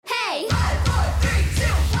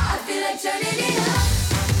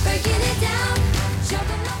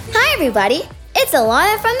everybody, it's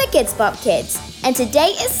Alana from the KIDZ BOP Kids, and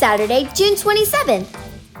today is Saturday, June 27th.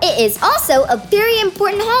 It is also a very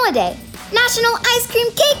important holiday, National Ice Cream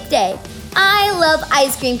Cake Day. I love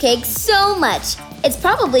ice cream cake so much. It's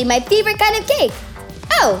probably my favorite kind of cake.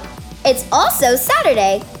 Oh, it's also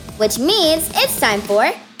Saturday, which means it's time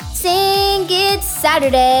for Sing It's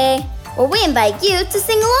Saturday, where we invite you to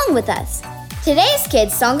sing along with us. Today's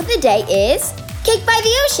kids' song of the day is Cake by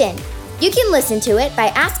the Ocean. You can listen to it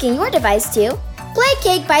by asking your device to play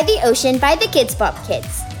Cake by the Ocean by the KIDZ BOP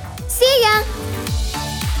Kids. See ya!